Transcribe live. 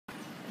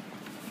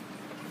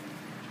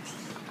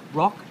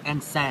Rock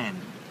and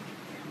sand.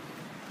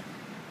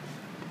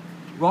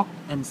 Rock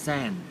and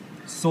sand.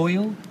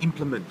 Soil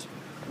implement.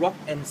 Rock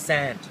and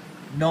sand.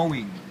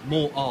 Knowing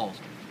more of.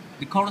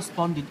 The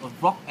corresponding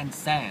of rock and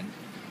sand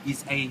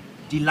is a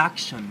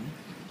deduction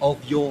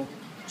of your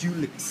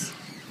Jülich.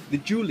 The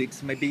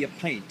Jülich may be a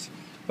paint,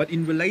 but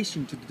in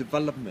relation to the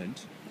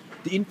development,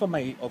 the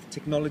information of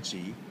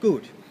technology,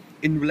 good.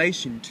 In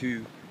relation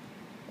to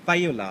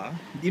Viola,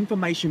 the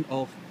information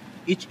of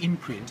each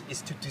imprint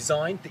is to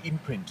design the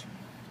imprint.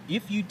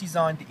 If you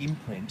design the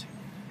imprint,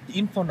 the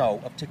info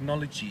of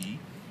technology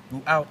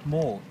will out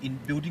more in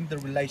building the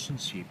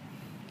relationship.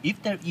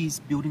 If there is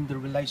building the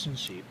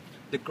relationship,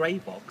 the gray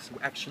box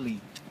will actually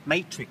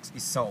matrix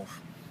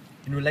itself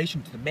in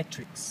relation to the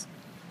metrics.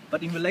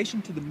 But in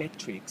relation to the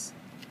metrics,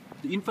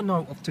 the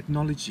info of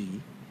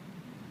technology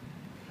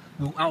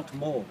will out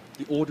more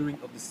the ordering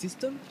of the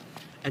system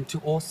and to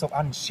also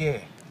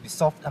unshare the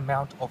soft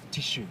amount of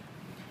tissue.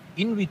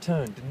 In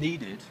return, the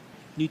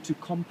need to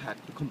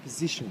compact the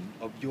composition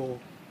of your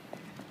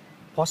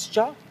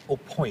posture or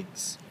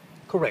points.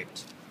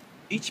 Correct.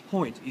 Each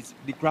point is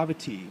the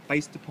gravity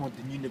based upon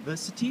the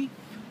university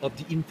of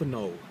the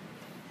info.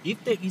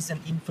 If there is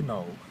an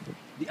info,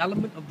 the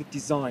element of the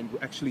design will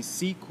actually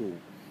sequel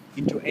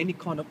into any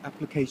kind of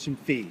application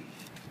field.